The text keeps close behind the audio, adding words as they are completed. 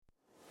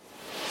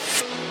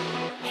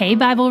Hey,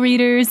 Bible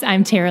readers,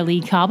 I'm Tara Lee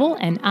Cobble,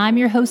 and I'm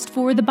your host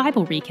for the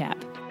Bible Recap.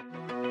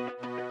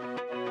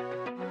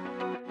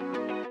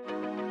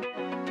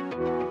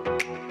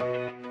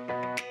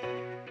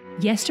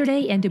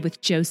 Yesterday ended with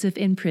Joseph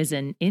in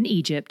prison in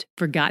Egypt,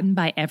 forgotten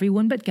by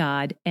everyone but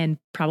God, and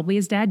probably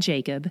his dad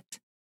Jacob.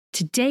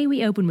 Today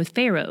we open with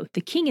Pharaoh, the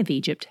king of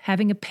Egypt,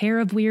 having a pair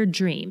of weird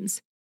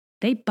dreams.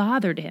 They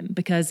bothered him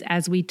because,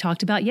 as we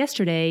talked about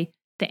yesterday,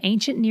 the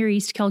ancient Near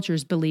East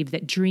cultures believed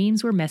that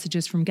dreams were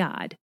messages from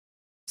God.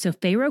 So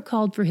Pharaoh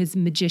called for his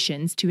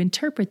magicians to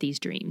interpret these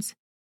dreams.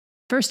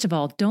 First of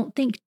all, don't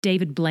think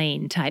David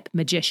Blaine type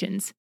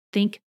magicians.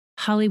 Think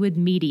Hollywood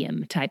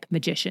medium type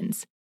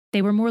magicians.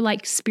 They were more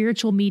like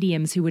spiritual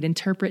mediums who would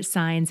interpret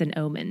signs and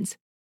omens.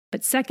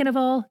 But second of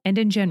all, and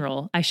in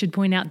general, I should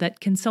point out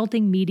that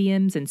consulting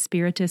mediums and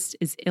spiritists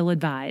is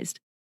ill-advised.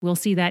 We'll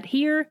see that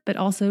here, but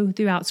also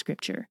throughout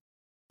Scripture.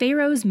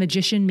 Pharaoh's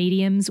magician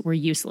mediums were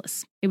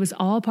useless. It was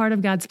all part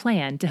of God's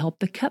plan to help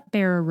the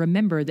cupbearer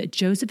remember that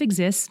Joseph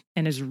exists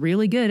and is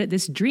really good at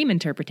this dream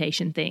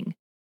interpretation thing.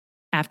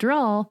 After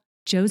all,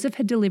 Joseph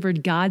had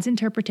delivered God's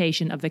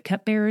interpretation of the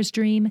cupbearer's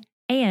dream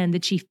and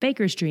the chief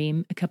baker's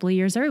dream a couple of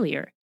years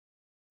earlier.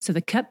 So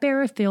the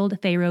cupbearer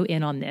filled Pharaoh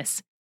in on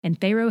this, and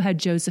Pharaoh had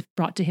Joseph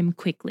brought to him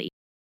quickly,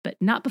 but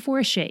not before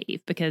a shave,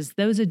 because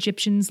those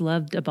Egyptians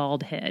loved a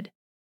bald head.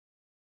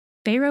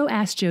 Pharaoh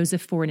asked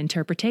Joseph for an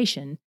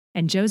interpretation,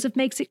 and Joseph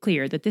makes it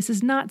clear that this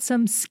is not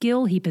some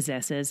skill he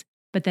possesses,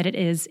 but that it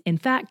is, in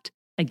fact,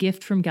 a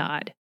gift from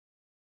God.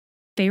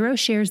 Pharaoh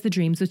shares the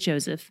dreams with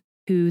Joseph,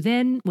 who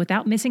then,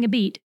 without missing a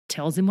beat,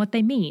 tells him what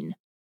they mean.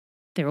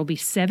 There will be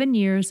 7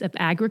 years of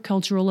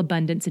agricultural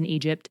abundance in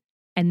Egypt,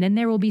 and then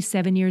there will be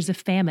 7 years of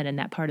famine in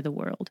that part of the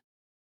world.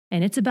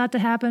 And it's about to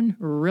happen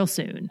real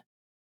soon.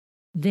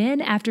 Then,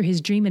 after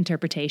his dream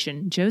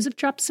interpretation, Joseph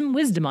drops some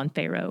wisdom on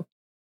Pharaoh.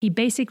 He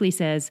basically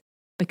says,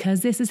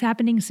 because this is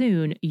happening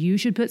soon, you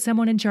should put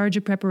someone in charge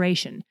of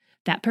preparation.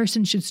 That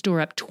person should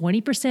store up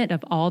 20%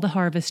 of all the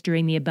harvest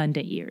during the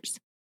abundant years.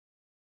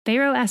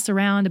 Pharaoh asks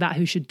around about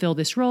who should fill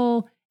this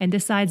role and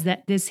decides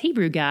that this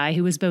Hebrew guy,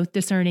 who is both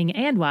discerning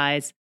and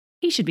wise,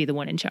 he should be the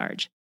one in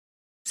charge.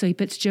 So he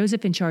puts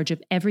Joseph in charge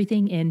of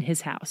everything in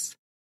his house.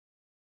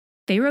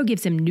 Pharaoh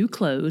gives him new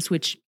clothes,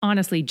 which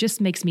honestly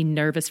just makes me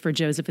nervous for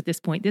Joseph at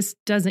this point. This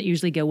doesn't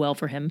usually go well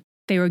for him.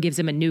 Pharaoh gives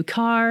him a new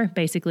car,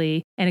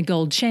 basically, and a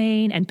gold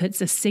chain, and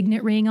puts a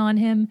signet ring on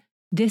him.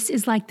 This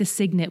is like the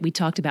signet we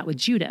talked about with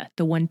Judah,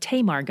 the one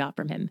Tamar got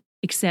from him,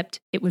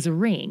 except it was a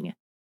ring.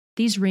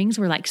 These rings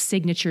were like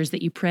signatures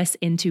that you press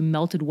into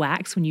melted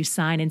wax when you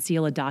sign and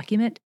seal a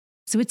document,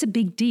 so it's a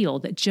big deal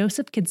that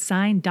Joseph could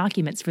sign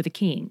documents for the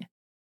king.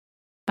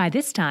 By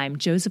this time,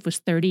 Joseph was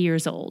 30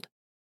 years old.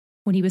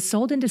 When he was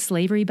sold into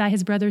slavery by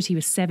his brothers, he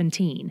was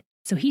 17,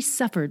 so he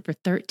suffered for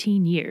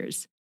 13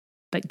 years.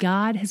 But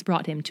God has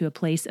brought him to a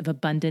place of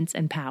abundance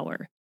and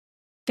power.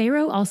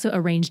 Pharaoh also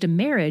arranged a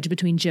marriage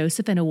between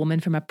Joseph and a woman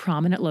from a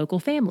prominent local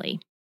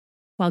family.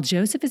 While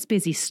Joseph is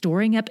busy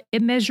storing up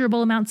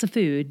immeasurable amounts of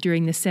food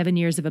during the 7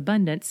 years of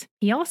abundance,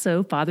 he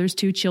also fathers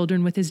 2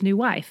 children with his new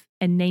wife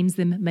and names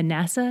them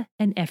Manasseh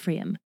and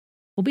Ephraim.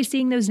 We'll be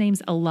seeing those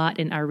names a lot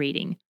in our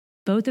reading.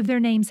 Both of their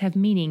names have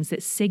meanings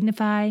that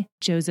signify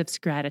Joseph's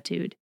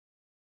gratitude.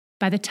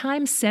 By the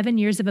time 7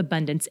 years of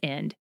abundance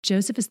end,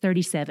 Joseph is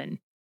 37.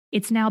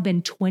 It's now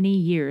been 20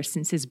 years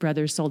since his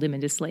brothers sold him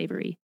into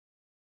slavery.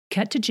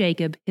 Cut to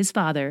Jacob, his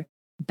father,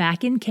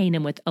 back in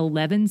Canaan with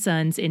 11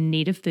 sons in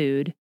need of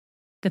food.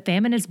 The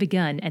famine has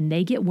begun, and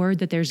they get word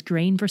that there's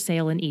grain for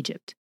sale in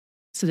Egypt.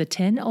 So the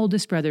 10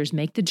 oldest brothers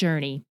make the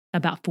journey,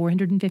 about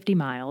 450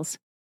 miles.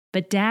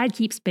 But Dad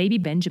keeps baby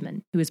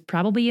Benjamin, who is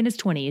probably in his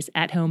 20s,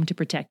 at home to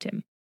protect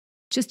him.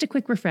 Just a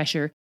quick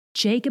refresher,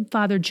 Jacob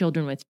fathered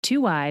children with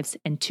 2 wives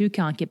and 2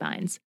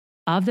 concubines.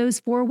 Of those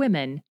 4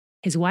 women,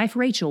 his wife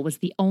Rachel was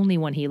the only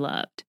one he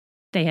loved.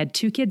 They had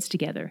 2 kids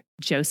together,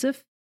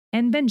 Joseph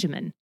and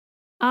Benjamin.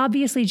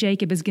 Obviously,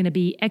 Jacob is going to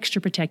be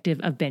extra protective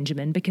of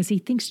Benjamin because he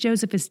thinks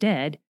Joseph is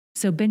dead,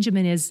 so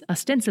Benjamin is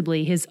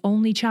ostensibly his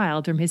only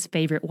child from his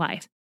favorite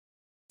wife.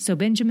 So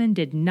Benjamin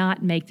did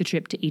not make the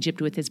trip to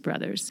Egypt with his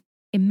brothers.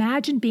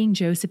 Imagine being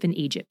Joseph in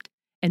Egypt,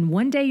 and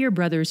one day your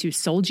brothers who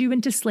sold you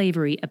into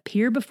slavery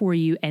appear before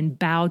you and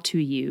bow to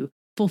you,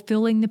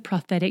 fulfilling the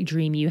prophetic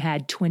dream you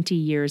had 20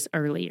 years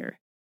earlier.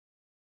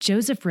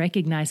 Joseph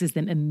recognizes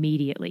them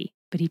immediately,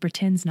 but he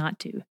pretends not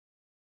to.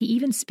 He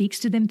even speaks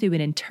to them through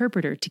an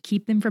interpreter to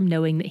keep them from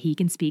knowing that he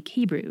can speak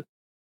Hebrew.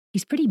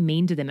 He's pretty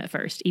mean to them at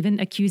first, even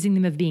accusing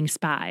them of being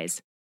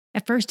spies.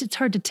 At first, it's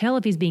hard to tell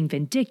if he's being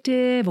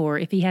vindictive or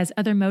if he has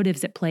other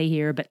motives at play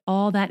here, but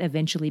all that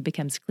eventually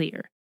becomes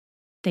clear.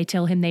 They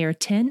tell him they are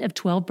 10 of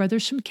 12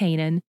 brothers from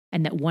Canaan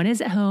and that one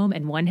is at home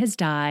and one has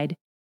died,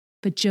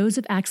 but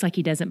Joseph acts like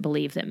he doesn't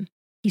believe them.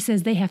 He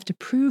says they have to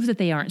prove that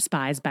they aren't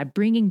spies by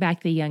bringing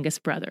back the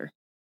youngest brother.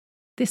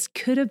 This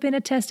could have been a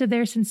test of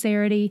their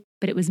sincerity,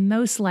 but it was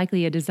most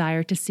likely a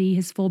desire to see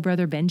his full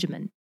brother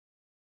Benjamin.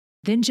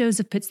 Then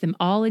Joseph puts them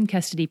all in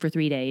custody for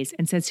 3 days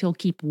and says he'll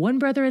keep one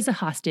brother as a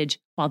hostage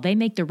while they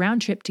make the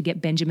round trip to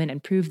get Benjamin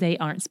and prove they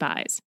aren't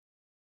spies.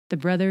 The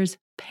brothers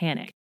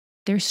panic.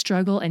 Their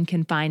struggle and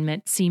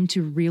confinement seemed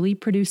to really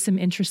produce some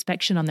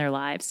introspection on their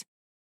lives.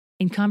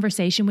 In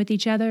conversation with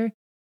each other,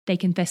 they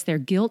confess their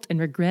guilt and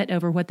regret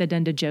over what they'd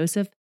done to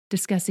Joseph,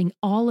 discussing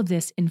all of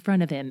this in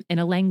front of him in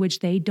a language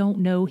they don't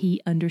know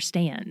he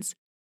understands.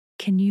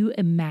 Can you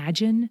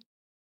imagine?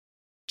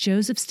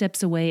 Joseph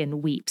steps away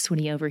and weeps when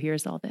he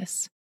overhears all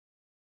this.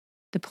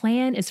 The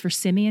plan is for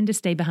Simeon to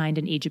stay behind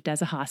in Egypt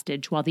as a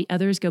hostage while the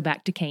others go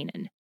back to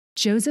Canaan.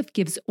 Joseph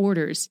gives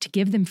orders to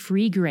give them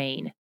free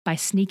grain by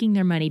sneaking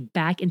their money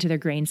back into their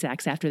grain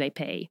sacks after they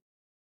pay.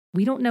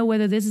 We don't know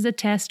whether this is a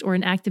test or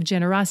an act of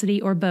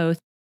generosity or both,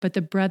 but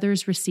the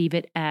brothers receive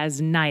it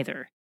as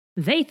neither.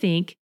 They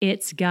think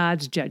it's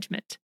God's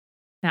judgment.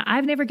 Now,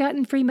 I've never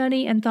gotten free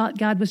money and thought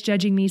God was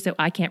judging me, so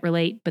I can't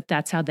relate, but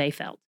that's how they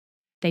felt.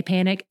 They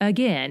panic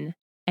again,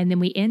 and then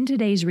we end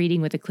today's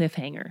reading with a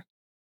cliffhanger.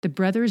 The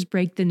brothers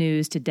break the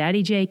news to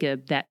Daddy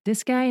Jacob that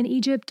this guy in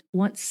Egypt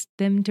wants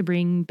them to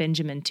bring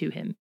Benjamin to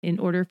him in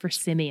order for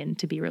Simeon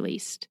to be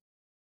released.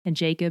 And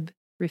Jacob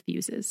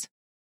refuses.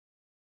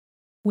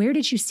 Where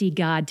did you see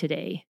God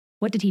today?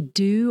 What did he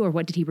do or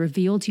what did he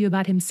reveal to you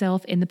about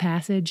himself in the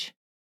passage?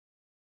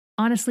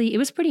 Honestly, it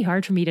was pretty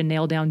hard for me to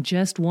nail down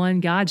just one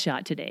God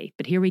shot today,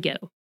 but here we go.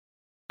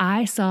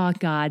 I saw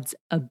God's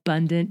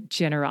abundant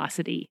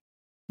generosity.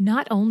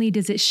 Not only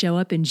does it show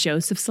up in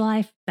Joseph's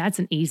life, that's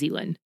an easy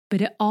one,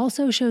 but it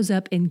also shows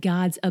up in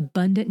God's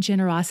abundant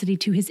generosity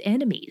to his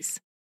enemies.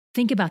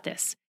 Think about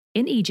this.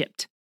 In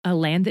Egypt, a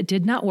land that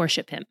did not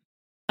worship him,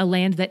 a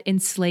land that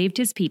enslaved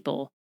his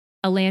people,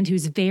 a land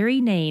whose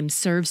very name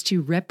serves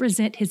to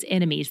represent his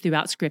enemies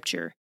throughout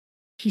Scripture,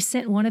 he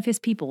sent one of his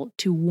people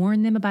to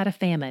warn them about a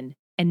famine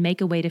and make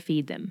a way to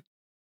feed them.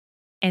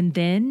 And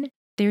then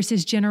there's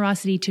his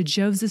generosity to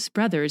Joseph's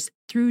brothers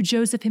through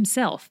Joseph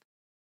himself.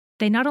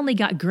 They not only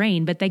got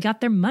grain, but they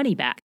got their money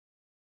back.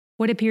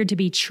 What appeared to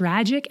be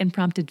tragic and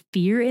prompted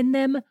fear in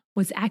them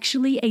was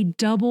actually a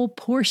double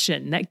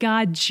portion that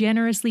God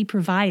generously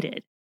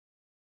provided.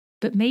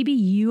 But maybe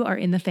you are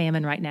in the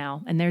famine right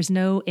now and there's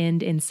no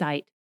end in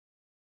sight.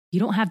 You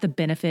don't have the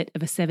benefit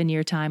of a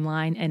 7-year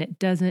timeline and it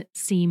doesn't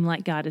seem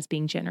like God is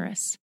being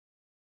generous.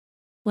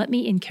 Let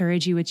me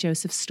encourage you with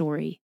Joseph's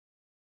story.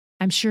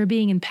 I'm sure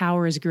being in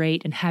power is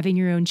great and having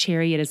your own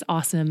chariot is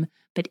awesome,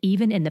 but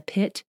even in the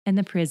pit and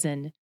the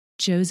prison,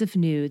 Joseph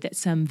knew that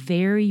some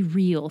very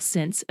real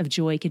sense of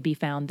joy could be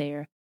found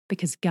there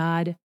because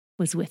God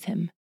was with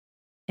him,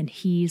 and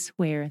he's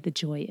where the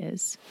joy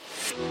is.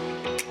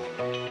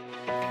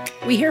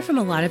 We hear from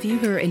a lot of you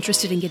who are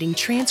interested in getting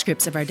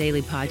transcripts of our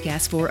daily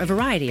podcast for a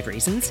variety of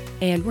reasons,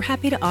 and we're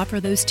happy to offer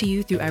those to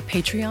you through our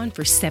Patreon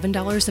for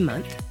 $7 a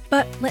month.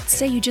 But let's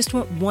say you just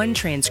want one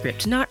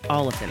transcript, not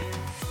all of them.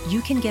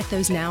 You can get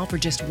those now for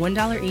just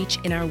 $1 each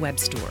in our web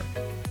store.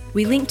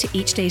 We link to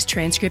each day's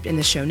transcript in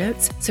the show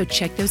notes, so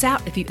check those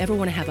out if you ever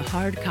want to have a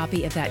hard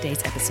copy of that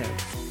day's episode.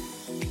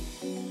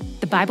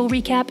 The Bible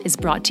Recap is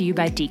brought to you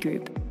by D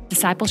Group,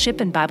 discipleship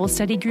and Bible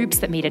study groups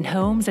that meet in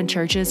homes and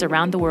churches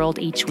around the world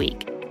each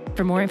week.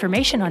 For more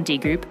information on D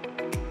Group,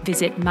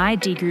 visit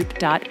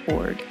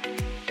mydgroup.org.